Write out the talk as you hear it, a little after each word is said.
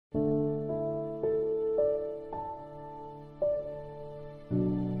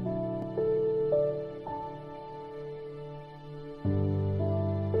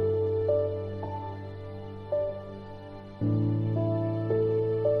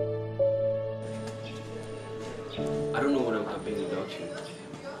don't know what I would have been without you.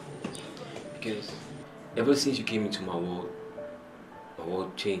 Because ever since you came into my world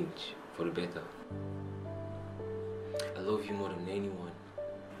changed for the better. I love you more than anyone,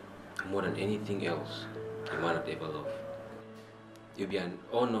 more than anything else a man had ever loved. It'll be an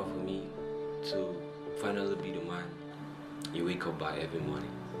honor for me to finally be the man you wake up by every morning.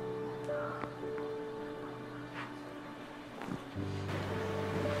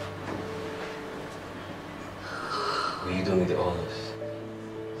 Will you do me the honors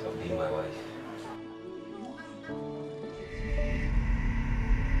of being my wife?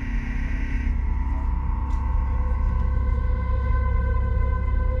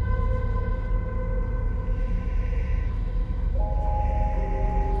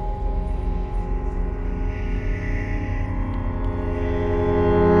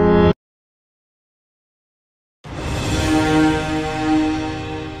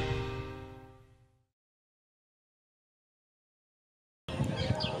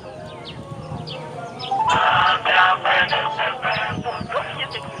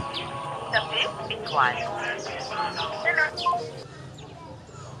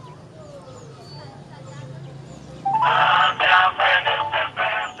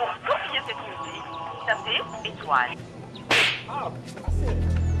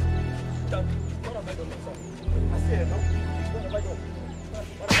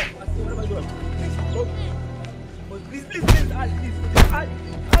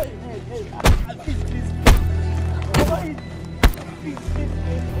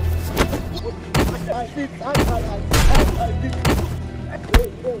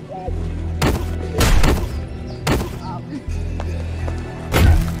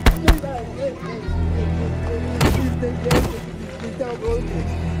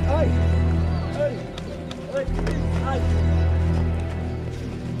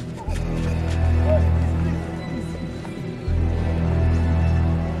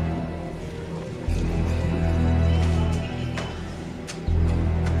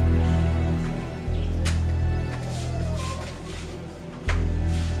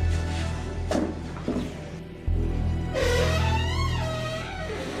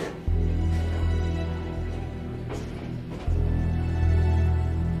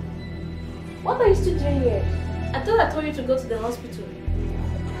 What are you still doing here? I thought I told you to go to the hospital.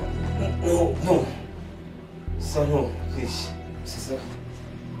 No. Sister, no, please. Sister,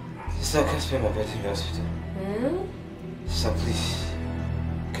 I can't spend my birthday in the hospital. Sister, please.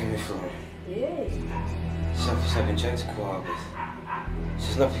 Get me Flora. Yeah. Sister, please, I've been trying to call her, but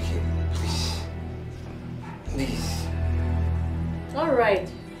she's not picking. Please. Please.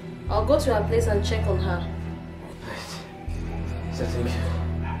 Alright. I'll go to her place and check on her. Right. Sister, thank you.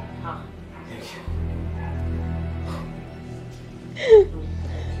 Thank you.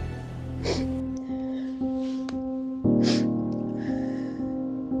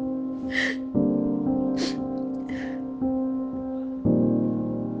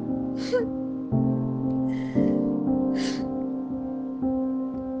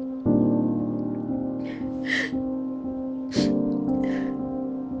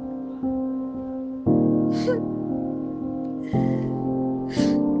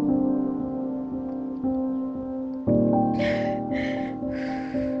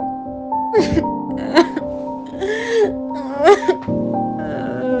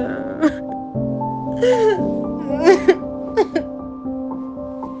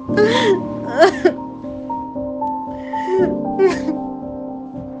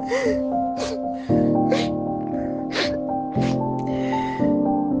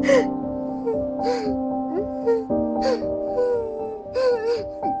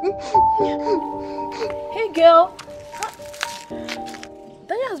 Hey girl!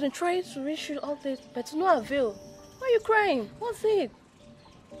 Daniel has been trying to reach you all this, but to no avail. Why are you crying? What's it?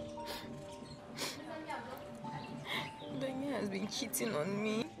 Daniel has been cheating on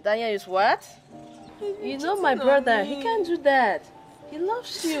me. Daniel is what? You know my brother, he can't do that. He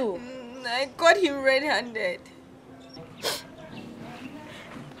loves you. I caught him red-handed.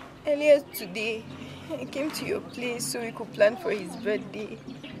 Earlier today, I came to your place so we could plan for his birthday.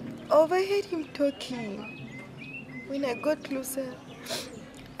 I overheard him talking. When I got closer,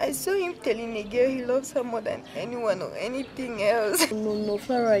 I saw him telling a girl he loves her more than anyone or anything else. No,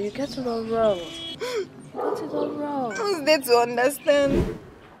 Farah, you get it all wrong. You get it all wrong. Who's there to understand?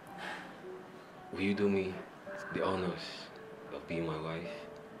 Will you do me the honors of being my wife?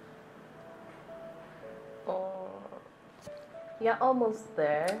 Oh, you're almost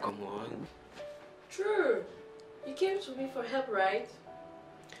there. Come on. True. You came to me for help, right?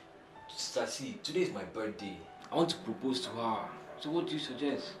 Sassy, today is my birthday. I want to propose to her. So what do you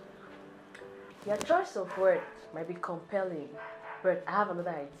suggest? Your choice of word might be compelling, but I have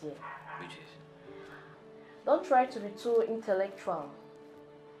another idea. Which is? Don't try to be too intellectual.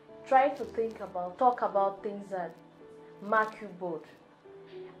 Try to talk about things that mark you both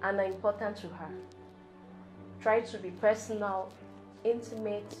and are important to her. Try to be personal,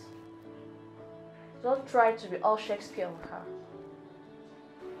 intimate. Don't try to be all Shakespeare on her.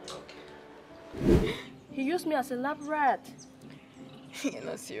 Okay. He used me as a lab rat. You're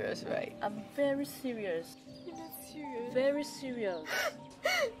not serious, right? I'm very serious. You're not serious? Very serious.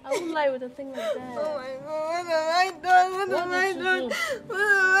 I wouldn't lie with a thing like that. Oh my god, what have I done? What have I done? What have I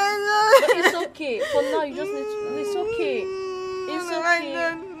But done? it's okay. For now, you just need to. It's okay. It's What have I okay.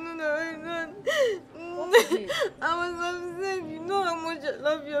 done? What have I done? What is it? I was upset. You know how much I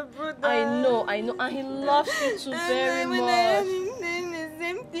love your brother. I know. And he loves you too very When I heard much. him saying the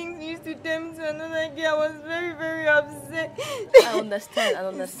same things you used to tell me to another girl, I was very, very upset. I understand.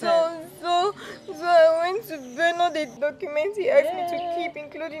 So I went to burn all the documents he asked me to keep,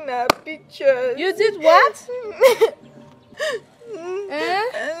 including our pictures. You did what?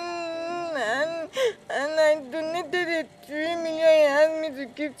 And I donated the 3 million he asked me to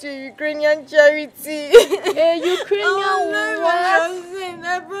give to a Ukrainian charity. A Ukrainian what? I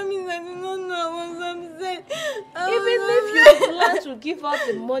promise I did not know I was upset. Even if you plan to give out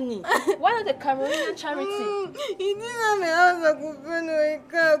the money, why not the Cameroonian charity? He didn't have a house I could burn or a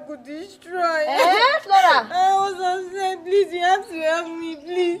car I could destroy. Flora? I was upset. Please, you have to help me,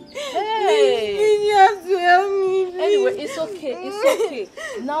 please. Hey. Please, you have to help me, please. Anyway, it's okay. It's okay.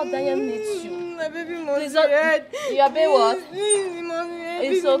 Now Diane needs you. My baby must Please be heard. Your baby what? Please, he must be heard.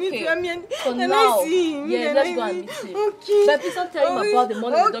 It's okay. For Can now, I see him? yeah, Can let's I go see and meet him. Okay. But please don't tell him about the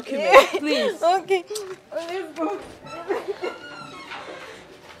money in the document. Please. Okay. Let's go.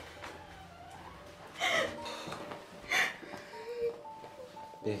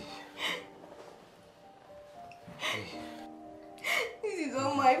 Babe. This is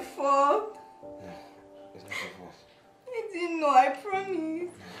all my fault. No, it's not your fault. I didn't know, I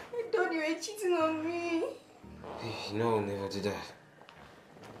promise. I thought you were cheating on me. Hey, no, I'll never do that.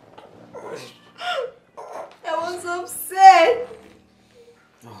 I was upset.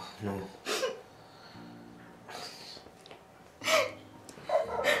 Oh, no.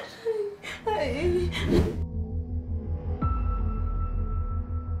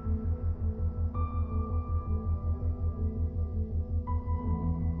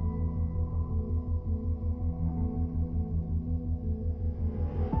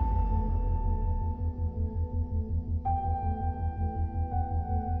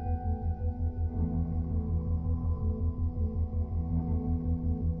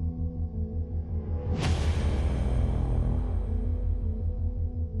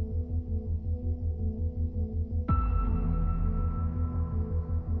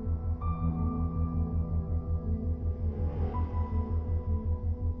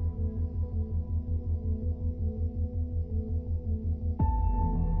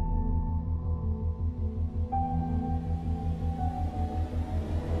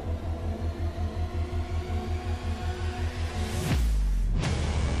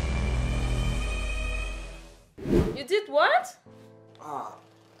 You did what?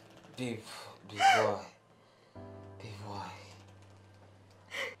 Babe boy. Babe boy.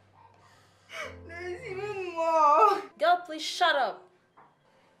 There is even more. Girl, please shut up.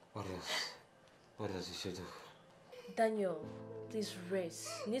 What else? What else you should do? Daniel, please rest.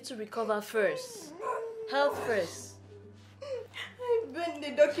 You need to recover first. Health first. I burned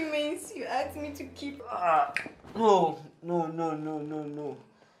the documents you asked me to keep. No. No, babe,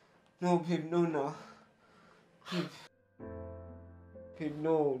 no, no. Babe,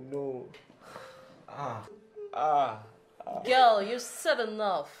 no. Girl, you said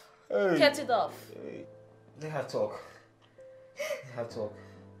enough. Hey. Get it off. Hey. Let her talk. I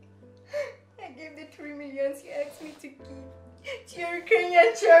gave the 3 million you asked me to keep to your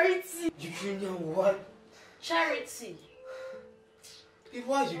Ukrainian charity. Ukrainian what? Charity. Babe,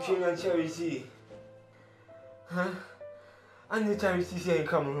 why Ukrainian charity? Huh? And the charity here in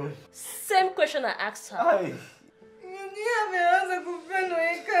Cameroon. Same question I asked her. Aye. You didn't have a house I could burn or a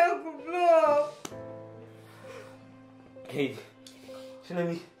car I could blow up. Hey, so let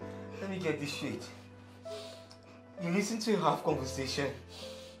me get this straight. You listened to a half conversation.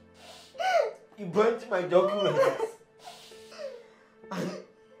 You burnt my documents. And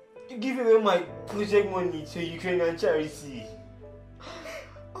you give away my project money to Ukrainian charity.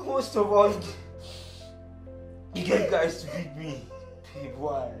 And most of all, you get guys to beat me. Babe,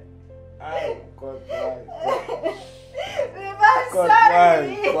 why? God, why? Babe, I'm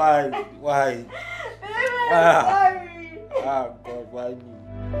sorry. Why? Babe, I'm sorry. God, why me?